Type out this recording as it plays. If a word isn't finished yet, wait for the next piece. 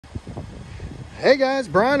Hey guys,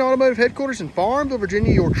 Brian, Automotive Headquarters in Farmville,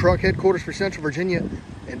 Virginia, your truck headquarters for Central Virginia.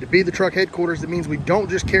 And to be the truck headquarters, that means we don't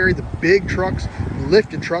just carry the big trucks,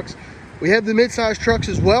 lifted trucks. We have the mid-size trucks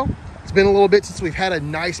as well. It's been a little bit since we've had a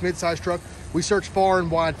nice mid-size truck. We search far and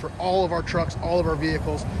wide for all of our trucks, all of our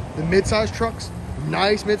vehicles. The mid-size trucks,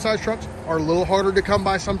 nice mid-size trucks, are a little harder to come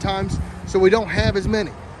by sometimes, so we don't have as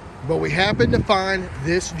many. But we happen to find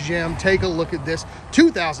this gem. Take a look at this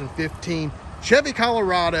 2015 Chevy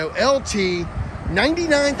Colorado LT,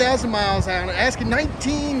 99,000 miles out, asking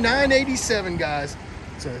 $19,987, guys.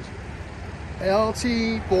 It says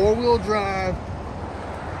LT, four-wheel drive,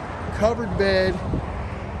 covered bed.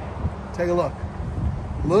 Take a look.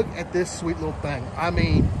 Look at this sweet little thing. I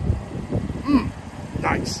mean,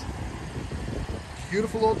 nice.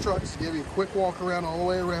 Beautiful little truck. Just give you a quick walk around all the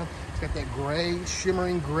way around. It's got that gray,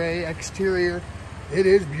 shimmering gray exterior. It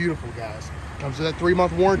is beautiful, guys. Comes with that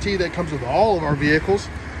 3-month warranty that comes with all of our vehicles.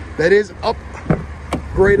 That is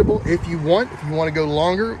upgradable if you want. If you want to go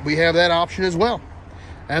longer, we have that option as well.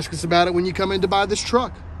 Ask us about it when you come in to buy this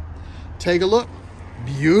truck. Take a look.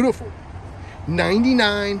 Beautiful.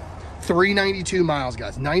 99,392 miles,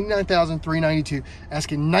 guys. 99,392.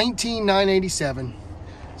 Asking $19,987.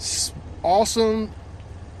 Awesome,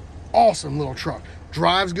 awesome little truck.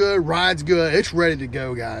 Drives good, rides good. It's ready to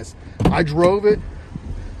go, guys. I drove it.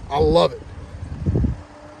 I love it.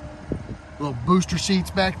 Little booster seats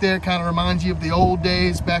back there, kind of reminds you of the old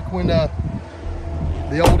days back when the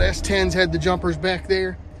old S10s had the jumpers back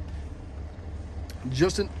there.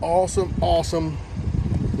 Just an awesome, awesome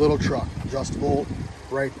little truck. Adjustable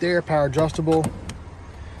right there, power adjustable.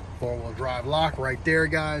 4-wheel drive lock right there,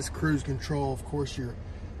 guys. Cruise control, of course, your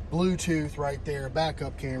Bluetooth right there,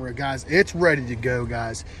 backup camera. Guys, it's ready to go,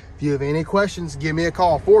 guys. If you have any questions, give me a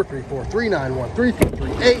call,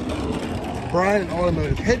 434-391-3438. Brian and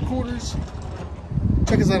Automotive Headquarters.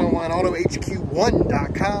 Check us out online,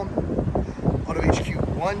 AutoHQ1.com.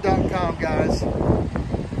 AutoHQ1.com, guys.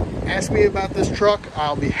 Ask me about this truck.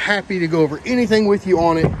 I'll be happy to go over anything with you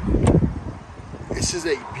on it. This is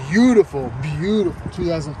a beautiful, beautiful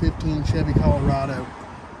 2015 Chevy Colorado.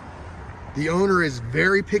 The owner is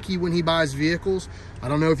very picky when he buys vehicles. I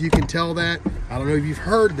don't know if you can tell that. I don't know if you've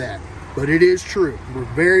heard that, but it is true. We're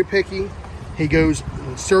very picky. He goes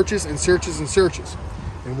and searches and searches and searches.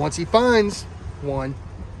 And once he finds one,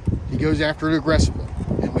 he goes after it aggressively.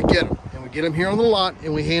 And we get them. And we get them here on the lot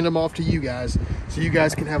and we hand them off to you guys. So you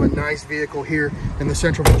guys can have a nice vehicle here in the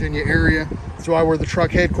Central Virginia area. That's why we're the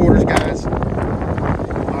truck headquarters, guys.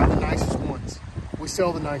 Buy the nicest ones. We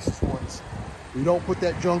sell the nicest ones. We don't put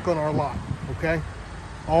that junk on our lot, okay?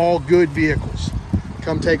 All good vehicles.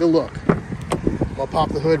 Come take a look. I'll pop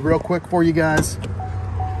the hood real quick for you guys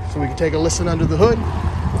so we can take a listen under the hood.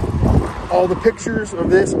 All the pictures of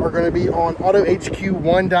this are going to be on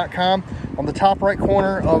AutoHQ1.com on the top right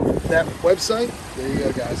corner of that website. There you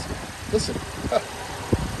go, guys. Listen.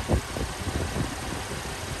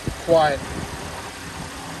 Quiet.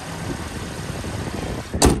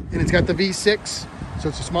 And it's got the V6. So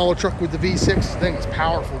it's a smaller truck with the V6. This thing is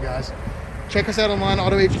powerful, guys. Check us out online,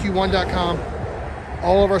 AutoHQ1.com.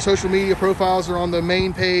 All of our social media profiles are on the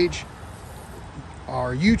main page.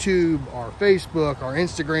 Our YouTube, our Facebook, our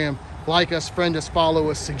Instagram. Like us, friend us, follow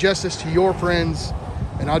us, suggest us to your friends,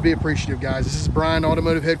 and I'd be appreciative, guys. This is Brian,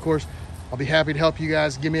 Automotive Headquarters. I'll be happy to help you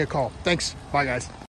guys. Give me a call. Thanks. Bye, guys.